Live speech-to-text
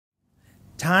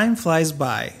Time flies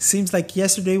by. Seems like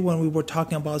yesterday when we were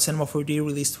talking about Cinema 4D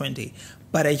Release 20,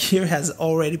 but a year has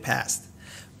already passed.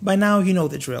 By now you know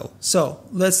the drill, so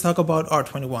let's talk about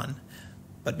R21.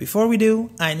 But before we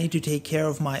do, I need to take care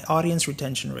of my audience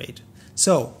retention rate.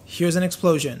 So here's an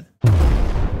explosion.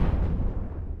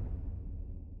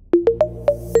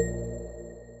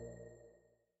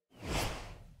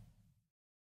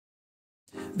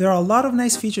 There are a lot of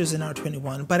nice features in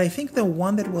R21, but I think the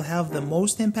one that will have the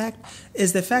most impact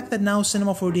is the fact that now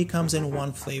Cinema 4D comes in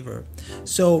one flavor.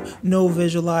 So no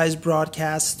visualize,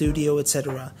 broadcast, studio,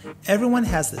 etc. Everyone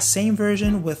has the same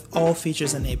version with all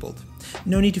features enabled.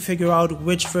 No need to figure out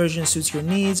which version suits your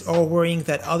needs or worrying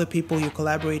that other people you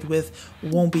collaborate with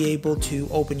won't be able to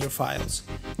open your files.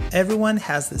 Everyone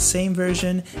has the same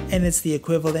version, and it's the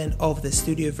equivalent of the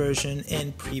studio version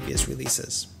in previous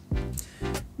releases.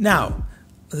 Now,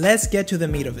 let's get to the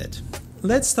meat of it.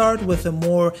 Let's start with a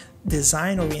more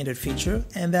design-oriented feature,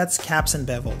 and that's caps and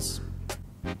bevels.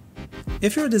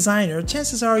 If you're a designer,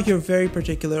 chances are you're very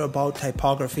particular about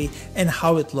typography and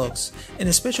how it looks, and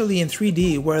especially in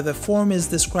 3D where the form is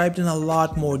described in a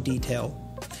lot more detail.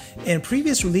 In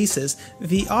previous releases,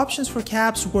 the options for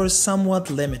caps were somewhat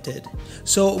limited,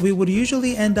 so we would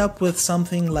usually end up with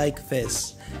something like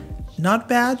this. Not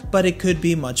bad, but it could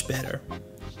be much better.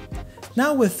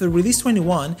 Now with the Release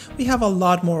 21, we have a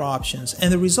lot more options,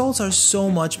 and the results are so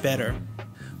much better.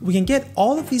 We can get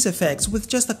all of these effects with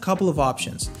just a couple of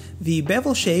options. The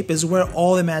bevel shape is where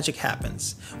all the magic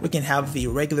happens. We can have the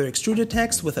regular extruded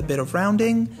text with a bit of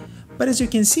rounding, but as you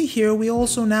can see here, we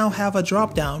also now have a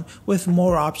drop-down with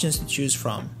more options to choose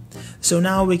from. So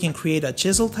now we can create a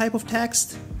chisel type of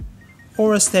text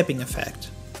or a stepping effect.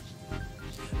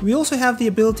 We also have the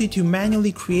ability to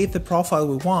manually create the profile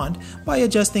we want by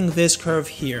adjusting this curve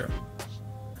here.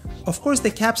 Of course,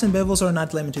 the caps and bevels are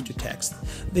not limited to text.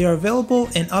 They are available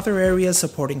in other areas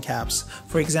supporting caps,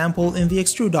 for example in the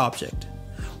extrude object.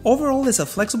 Overall, it's a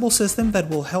flexible system that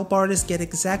will help artists get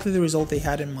exactly the result they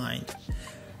had in mind.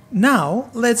 Now,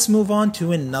 let's move on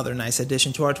to another nice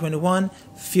addition to R21,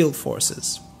 field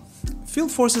forces.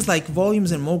 Field forces like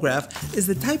volumes and MoGraph is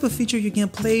the type of feature you can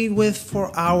play with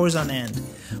for hours on end.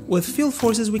 With field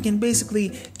forces, we can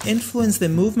basically influence the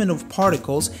movement of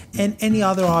particles and any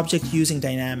other object using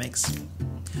dynamics.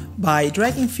 By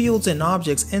dragging fields and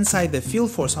objects inside the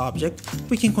field force object,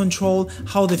 we can control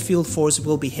how the field force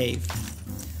will behave.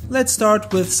 Let's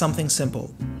start with something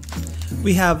simple.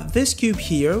 We have this cube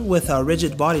here with a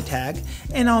rigid body tag,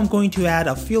 and now I'm going to add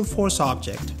a field force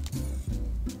object.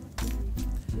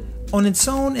 On its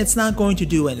own, it's not going to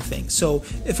do anything, so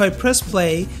if I press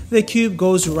play, the cube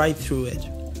goes right through it.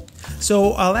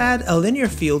 So I'll add a linear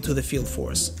field to the field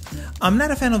force. I'm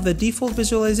not a fan of the default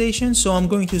visualization, so I'm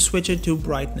going to switch it to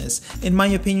brightness. In my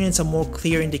opinion, it's a more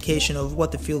clear indication of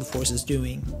what the field force is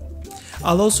doing.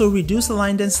 I'll also reduce the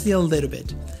line density a little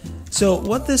bit. So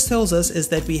what this tells us is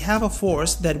that we have a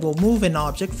force that will move an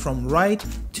object from right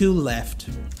to left.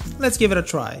 Let's give it a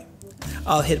try.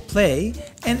 I'll hit play,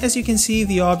 and as you can see,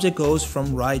 the object goes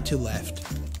from right to left.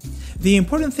 The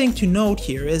important thing to note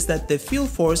here is that the field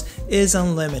force is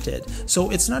unlimited,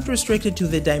 so it's not restricted to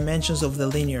the dimensions of the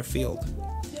linear field.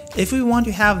 If we want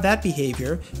to have that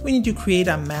behavior, we need to create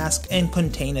a mask and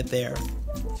contain it there.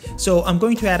 So I'm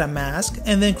going to add a mask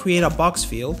and then create a box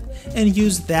field and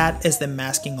use that as the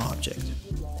masking object.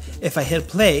 If I hit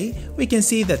play, we can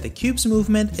see that the cube's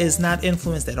movement is not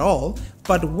influenced at all,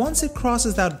 but once it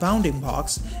crosses that bounding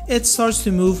box, it starts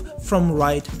to move from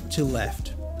right to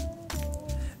left.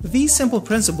 These simple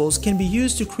principles can be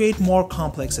used to create more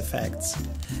complex effects.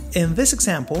 In this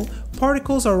example,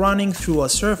 particles are running through a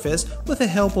surface with the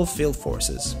help of field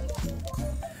forces.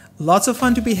 Lots of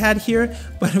fun to be had here,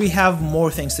 but we have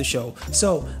more things to show,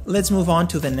 so let's move on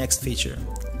to the next feature,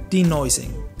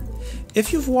 denoising.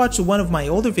 If you've watched one of my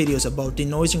older videos about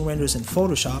denoising renders in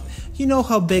Photoshop, you know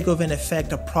how big of an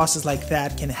effect a process like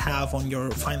that can have on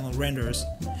your final renders.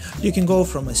 You can go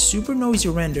from a super noisy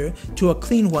render to a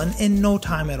clean one in no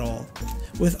time at all.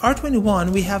 With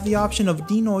R21, we have the option of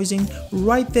denoising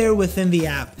right there within the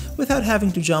app without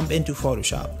having to jump into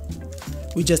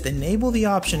Photoshop. We just enable the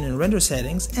option in render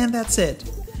settings and that's it.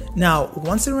 Now,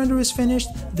 once the render is finished,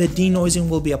 the denoising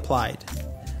will be applied.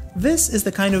 This is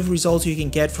the kind of results you can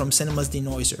get from Cinema's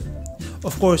denoiser.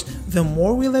 Of course, the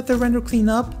more we let the render clean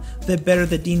up, the better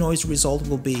the denoised result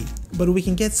will be, but we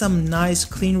can get some nice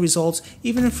clean results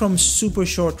even from super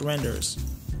short renders.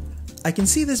 I can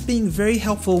see this being very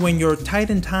helpful when you're tight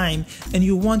in time and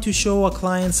you want to show a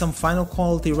client some final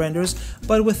quality renders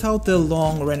but without the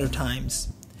long render times.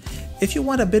 If you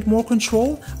want a bit more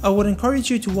control, I would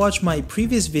encourage you to watch my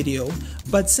previous video,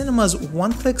 but Cinema's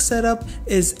one-click setup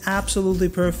is absolutely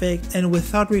perfect and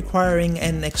without requiring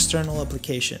an external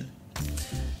application.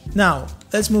 Now,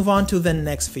 let's move on to the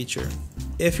next feature.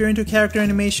 If you're into character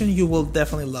animation, you will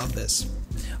definitely love this.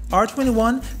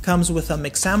 R21 comes with a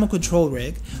Mixamo control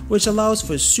rig, which allows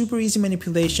for super easy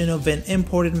manipulation of an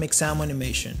imported Mixamo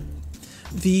animation.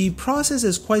 The process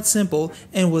is quite simple,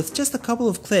 and with just a couple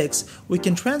of clicks, we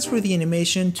can transfer the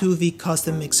animation to the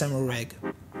custom Mixamo rig.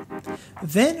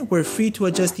 Then we're free to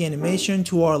adjust the animation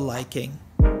to our liking.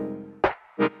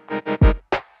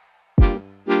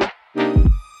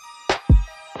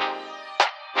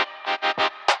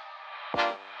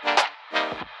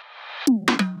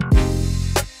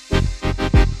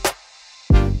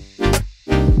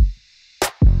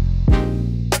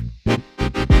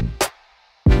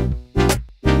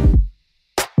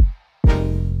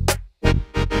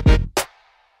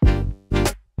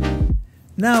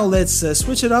 Now let's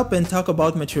switch it up and talk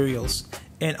about materials.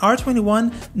 In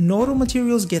R21, nodal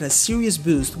materials get a serious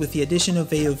boost with the addition of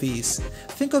AOVs.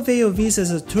 Think of AOVs as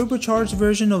a turbocharged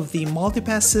version of the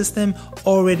multipass system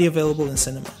already available in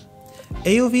Cinema.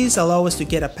 AOVs allow us to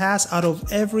get a pass out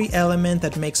of every element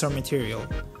that makes our material.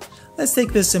 Let's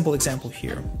take this simple example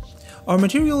here. Our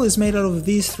material is made out of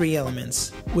these three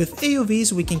elements. With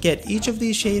AOVs, we can get each of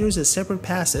these shaders as separate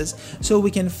passes so we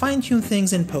can fine-tune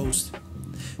things in post.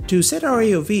 To set our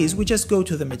AOVs, we just go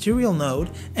to the material node,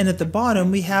 and at the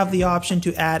bottom we have the option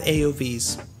to add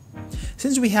AOVs.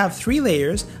 Since we have 3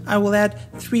 layers, I will add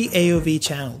 3 AOV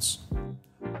channels.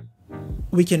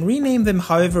 We can rename them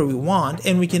however we want,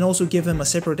 and we can also give them a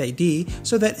separate ID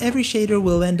so that every shader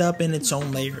will end up in its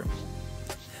own layer.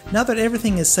 Now that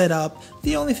everything is set up,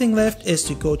 the only thing left is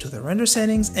to go to the render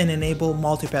settings and enable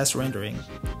multipass rendering.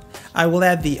 I will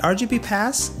add the RGB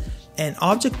pass, an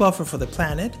object buffer for the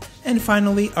planet, and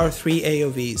finally our 3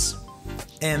 AOVs.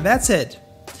 And that's it!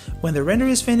 When the render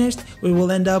is finished, we will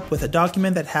end up with a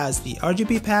document that has the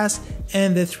RGB pass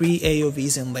and the 3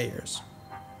 AOVs in layers.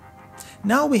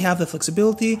 Now we have the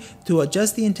flexibility to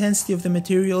adjust the intensity of the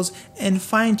materials and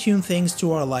fine-tune things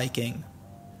to our liking.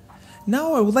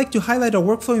 Now I would like to highlight a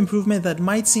workflow improvement that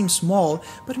might seem small,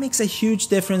 but makes a huge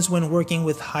difference when working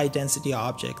with high-density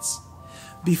objects.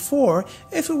 Before,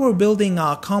 if we were building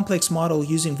a complex model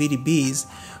using VDBs,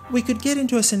 we could get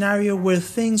into a scenario where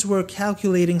things were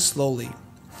calculating slowly,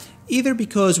 either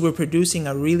because we're producing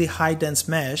a really high dense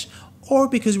mesh or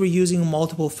because we're using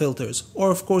multiple filters,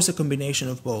 or of course a combination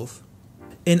of both.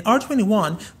 In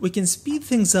R21, we can speed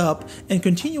things up and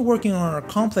continue working on our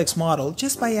complex model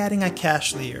just by adding a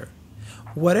cache layer.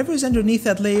 Whatever is underneath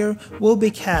that layer will be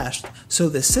cached, so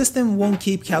the system won't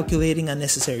keep calculating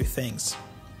unnecessary things.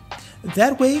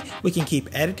 That way, we can keep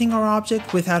editing our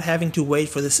object without having to wait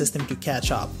for the system to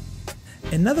catch up.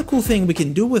 Another cool thing we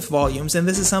can do with volumes, and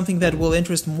this is something that will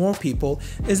interest more people,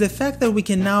 is the fact that we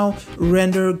can now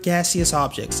render gaseous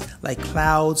objects like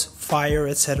clouds, fire,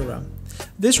 etc.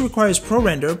 This requires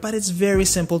ProRender, but it's very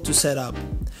simple to set up.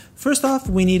 First off,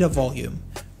 we need a volume.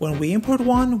 When we import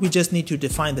one, we just need to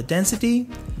define the density,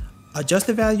 adjust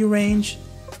the value range,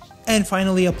 and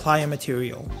finally apply a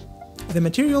material. The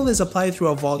material is applied through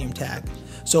a volume tag.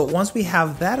 So once we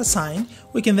have that assigned,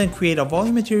 we can then create a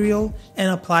volume material and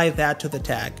apply that to the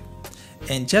tag.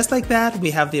 And just like that,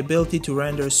 we have the ability to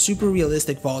render super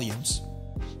realistic volumes.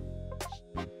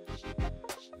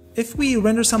 If we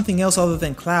render something else other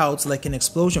than clouds, like an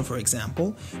explosion for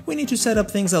example, we need to set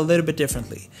up things a little bit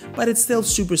differently, but it's still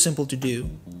super simple to do.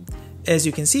 As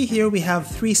you can see here, we have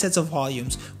 3 sets of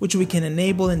volumes, which we can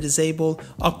enable and disable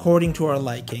according to our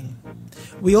liking.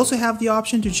 We also have the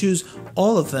option to choose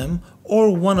all of them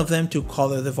or one of them to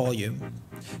color the volume.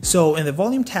 So in the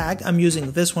volume tag, I'm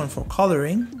using this one for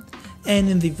coloring, and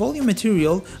in the volume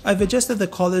material, I've adjusted the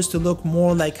colors to look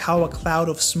more like how a cloud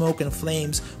of smoke and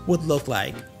flames would look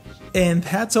like. And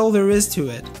that's all there is to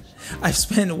it. I've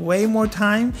spent way more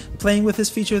time playing with this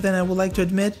feature than I would like to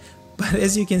admit, but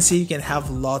as you can see, you can have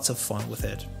lots of fun with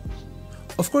it.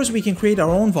 Of course, we can create our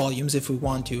own volumes if we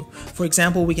want to. For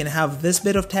example, we can have this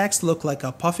bit of text look like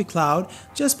a puffy cloud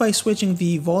just by switching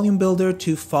the volume builder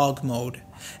to fog mode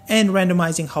and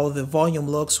randomizing how the volume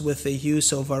looks with the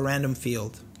use of a random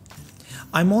field.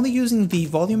 I'm only using the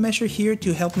volume mesher here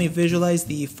to help me visualize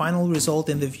the final result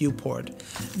in the viewport.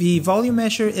 The volume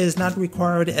mesher is not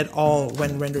required at all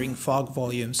when rendering fog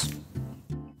volumes.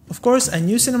 Of course, a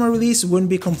new cinema release wouldn't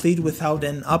be complete without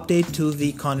an update to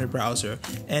the content browser,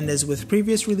 and as with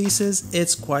previous releases,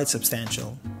 it's quite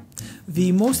substantial.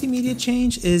 The most immediate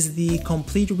change is the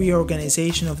complete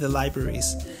reorganization of the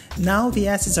libraries. Now the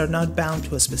assets are not bound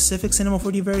to a specific Cinema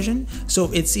 4D version, so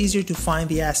it's easier to find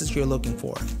the assets you're looking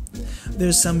for.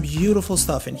 There's some beautiful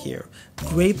stuff in here.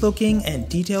 Great looking and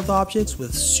detailed objects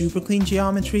with super clean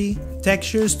geometry,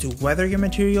 textures to weather your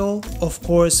material, of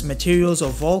course materials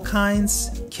of all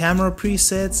kinds, camera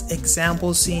presets,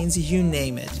 example scenes, you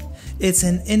name it. It's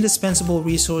an indispensable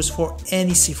resource for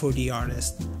any C4D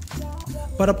artist.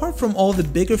 But apart from all the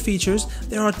bigger features,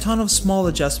 there are a ton of small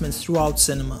adjustments throughout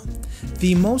Cinema.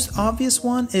 The most obvious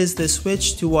one is the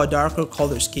switch to a darker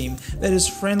color scheme that is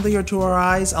friendlier to our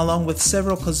eyes, along with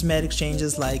several cosmetic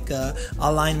changes like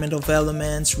alignment of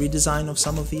elements, redesign of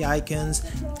some of the icons,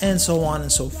 and so on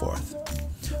and so forth.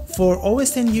 For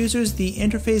OS X users, the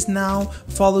interface now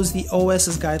follows the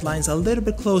OS's guidelines a little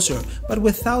bit closer, but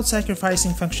without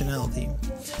sacrificing functionality.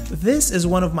 This is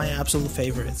one of my absolute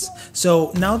favorites.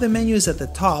 So now the menu is at the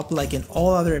top like in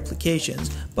all other applications,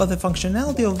 but the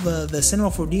functionality of the Cinema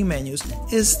 4D menus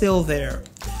is still there.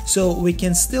 So we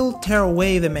can still tear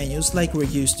away the menus like we're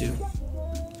used to.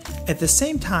 At the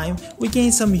same time, we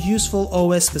gain some useful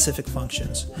OS-specific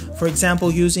functions. For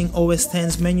example, using OS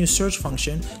X's menu search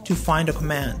function to find a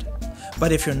command.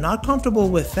 But if you're not comfortable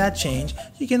with that change,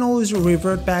 you can always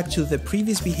revert back to the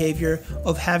previous behavior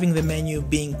of having the menu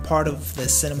being part of the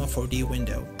Cinema 4D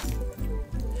window.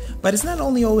 But it's not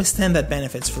only OS X that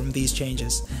benefits from these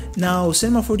changes. Now,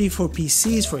 Cinema 4D for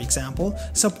PCs, for example,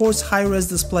 supports high-res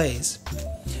displays.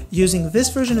 Using this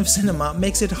version of Cinema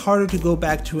makes it harder to go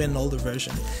back to an older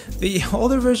version. The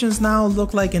older versions now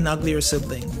look like an uglier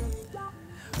sibling.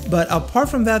 But apart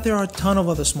from that, there are a ton of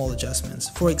other small adjustments.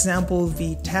 For example,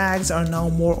 the tags are now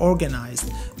more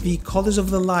organized. The colors of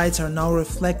the lights are now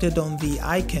reflected on the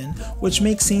icon, which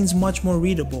makes scenes much more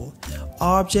readable.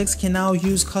 Objects can now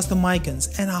use custom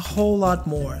icons, and a whole lot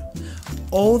more.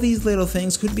 All these little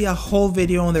things could be a whole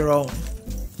video on their own.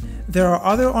 There are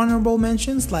other honorable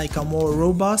mentions like a more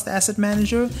robust asset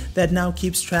manager that now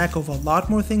keeps track of a lot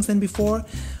more things than before,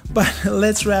 but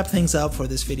let's wrap things up for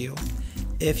this video.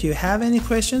 If you have any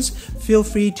questions, feel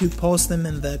free to post them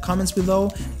in the comments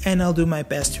below and I'll do my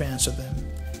best to answer them.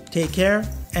 Take care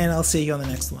and I'll see you on the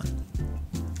next one.